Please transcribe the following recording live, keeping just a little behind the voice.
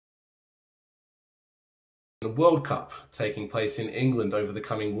The World Cup taking place in England over the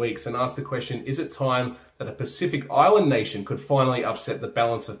coming weeks, and asked the question, is it time that a Pacific Island nation could finally upset the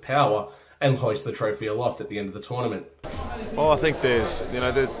balance of power and hoist the trophy aloft at the end of the tournament? Well, I think there's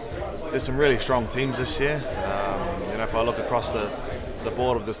some really strong teams this year. If I look across the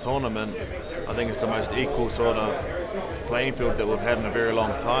board of this tournament, I think it's the most equal sort of playing field that we've had in a very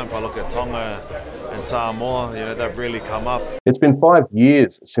long time. If I look at Tonga and Samoa, they've really come up. It's been 5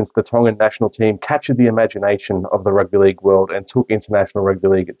 years since the Tongan national team captured the imagination of the rugby league world and took international rugby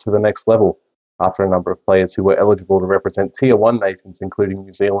league to the next level. After a number of players who were eligible to represent Tier 1 nations, including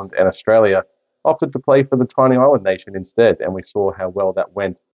New Zealand and Australia, opted to play for the tiny island nation instead, and we saw how well that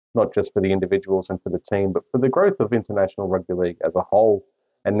went, not just for the individuals and for the team, but for the growth of international rugby league as a whole.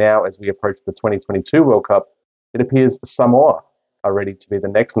 And now, as we approach the 2022 World Cup, it appears Samoa are ready to be the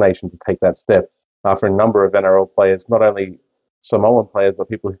next nation to take that step. After a number of NRL players, not only Samoan players, but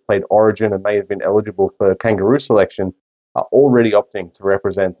people who've played Origin and may have been eligible for kangaroo selection, are already opting to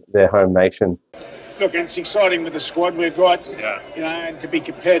represent their home nation. Look, it's exciting with the squad we've got. And to be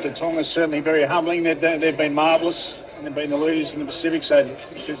compared to Tonga is certainly very humbling. They've been marvellous, and they've been the leaders in the Pacific. So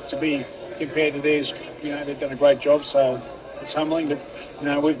to be compared to theirs, they've done a great job. So it's humbling,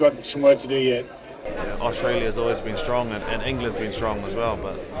 but we've got some work to do yet. Australia's always been strong, and England's been strong as well.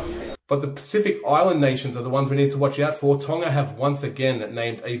 But the Pacific Island nations are the ones we need to watch out for. Tonga have once again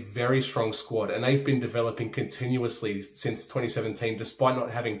named a very strong squad, and they've been developing continuously since 2017, despite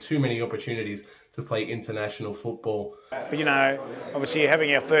not having too many opportunities to play international football. But obviously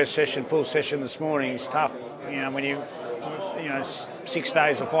having our first full session this morning is tough. When you 6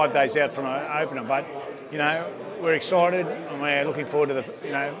 days or 5 days out from an opener. But we're excited and we're looking forward to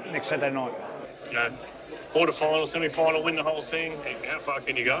the next Saturday night. Quarter-final, semi-final, win the whole thing. How far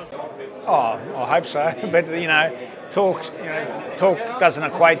can you go? Oh, I hope so. But talk doesn't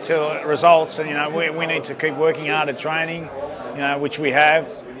equate to results, and we need to keep working hard at training, which we have.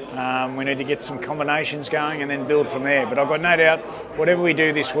 We need to get some combinations going and then build from there. But I've got no doubt, whatever we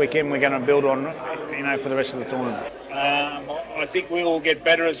do this weekend, we're going to build on, for the rest of the tournament. I think we'll get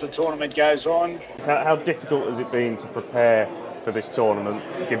better as the tournament goes on. How difficult has it been to prepare for this tournament,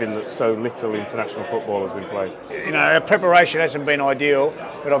 given that so little international football has been played? Our preparation hasn't been ideal,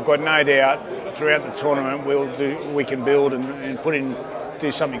 but I've got no doubt throughout the tournament we can build and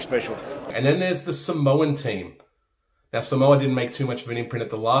do something special. And then there's the Samoan team. Now, Samoa didn't make too much of an imprint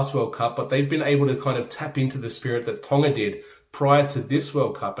at the last World Cup, but they've been able to kind of tap into the spirit that Tonga did prior to this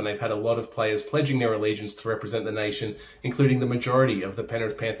World Cup, and they've had a lot of players pledging their allegiance to represent the nation, including the majority of the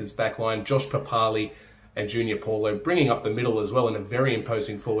Penrith Panthers backline, Josh Papali and Junior Paulo, bringing up the middle as well in a very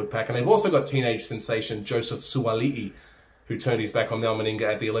imposing forward pack. And they've also got teenage sensation Joseph Suali'i, who turned his back on Mal Meninga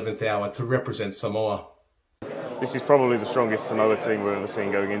at the 11th hour to represent Samoa. This is probably the strongest Samoa team we've ever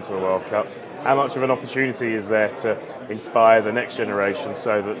seen going into a World Cup. How much of an opportunity is there to inspire the next generation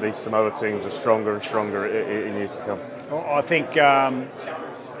so that these Samoa teams are stronger and stronger in years to come? Well, I think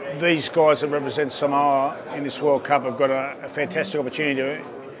these guys that represent Samoa in this World Cup have got a fantastic opportunity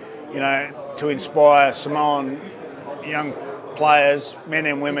to inspire Samoan young players, men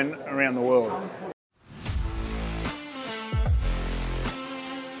and women around the world.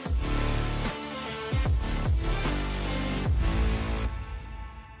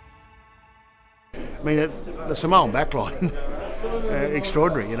 I mean, the Samoan backline,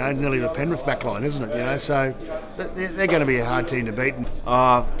 extraordinary, nearly the Penrith backline, isn't it? So they're going to be a hard team to beat.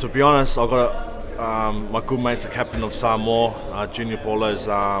 To be honest, I've got my good mate's the captain of Samoa. Junior Paulo's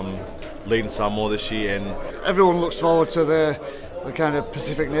leading Samoa this year, and everyone looks forward to the kind of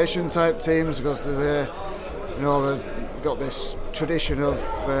Pacific Nation type teams because they've got this tradition of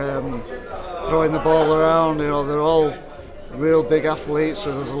throwing the ball around. They're all real big athletes,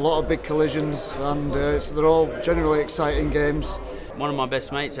 so there's a lot of big collisions, and so they're all generally exciting games. One of my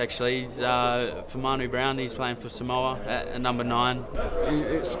best mates actually, he's for Manu Brown, he's playing for Samoa at number 9.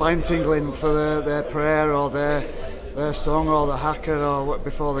 It's spine tingling for their prayer or their song or the haka or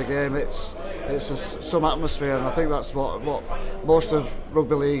before the game. It's just some atmosphere, and I think that's what most of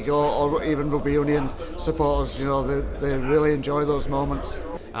rugby league or even rugby union supporters, they really enjoy those moments.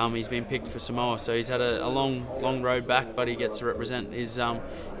 He's been picked for Samoa, so he's had a long road back, but he gets to represent his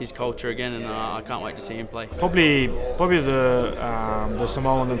culture again, and I can't wait to see him play. Probably the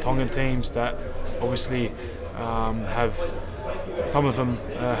Samoan and Tongan teams that obviously have, some of them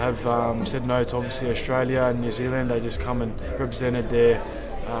have said no to obviously Australia and New Zealand. They just come and represented their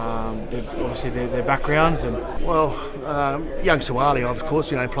backgrounds. And well, young Suwali, of course,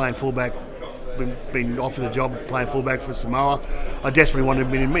 playing fullback been offered the job playing fullback for Samoa. I desperately wanted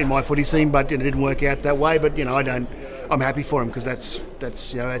him in my footy team, but it didn't work out that way. But I'm happy for him because that's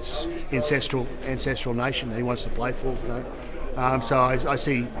ancestral nation that he wants to play for. So I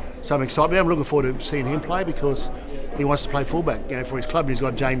see some excitement. I'm looking forward to seeing him play because he wants to play fullback, for his club. And he's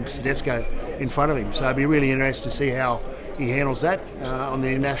got James Tedesco in front of him, so it'd be really interesting to see how he handles that on the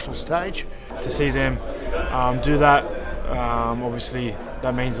international stage. To see them do that, obviously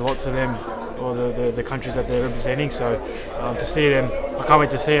that means a lot to them, or the countries that they're representing. So to see them, I can't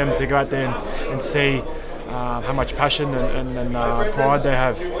wait to see them, to go out there and see how much passion and pride they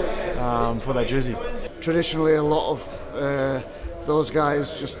have for that jersey. Traditionally, a lot of those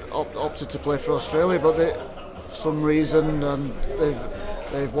guys just opted to play for Australia, but for some reason, and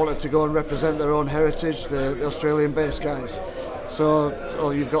they've wanted to go and represent their own heritage, the Australian-based guys.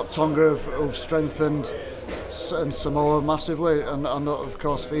 So you've got Tonga who've strengthened, and Samoa massively, and of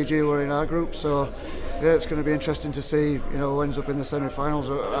course Fiji were in our group. So yeah, it's going to be interesting to see who ends up in the semi-finals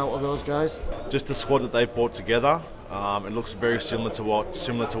out of those guys. Just the squad that they've brought together, it looks very similar to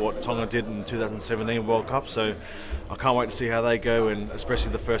what Tonga did in the 2017 World Cup. So I can't wait to see how they go, and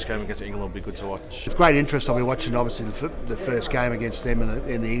especially the first game against England will be good to watch. With great interest, I'll be watching obviously the first game against them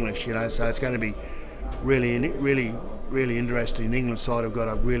in the English. So it's going to be really interesting. The England side have got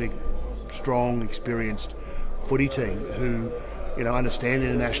a really strong, experienced footy team who understand the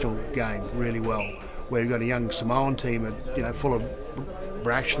international game really well. Where you've got a young Samoan team full of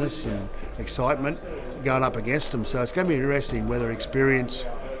brashness and excitement going up against them. So it's going to be interesting whether experience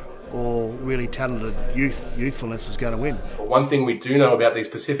or really talented youthfulness is going to win. One thing we do know about these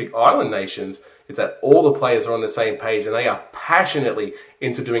Pacific Island nations is that all the players are on the same page and they are passionately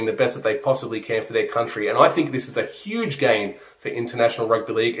into doing the best that they possibly can for their country. And I think this is a huge gain for international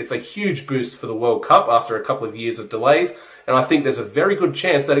rugby league. It's a huge boost for the World Cup after a couple of years of delays. And I think there's a very good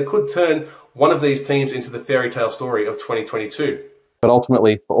chance that it could turn one of these teams into the fairy tale story of 2022. But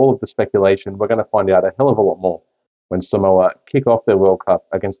ultimately, for all of the speculation, we're going to find out a hell of a lot more when Samoa kick off their World Cup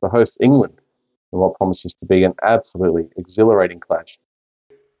against the host England in what promises to be an absolutely exhilarating clash.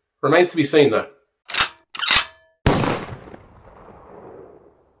 Remains to be seen though.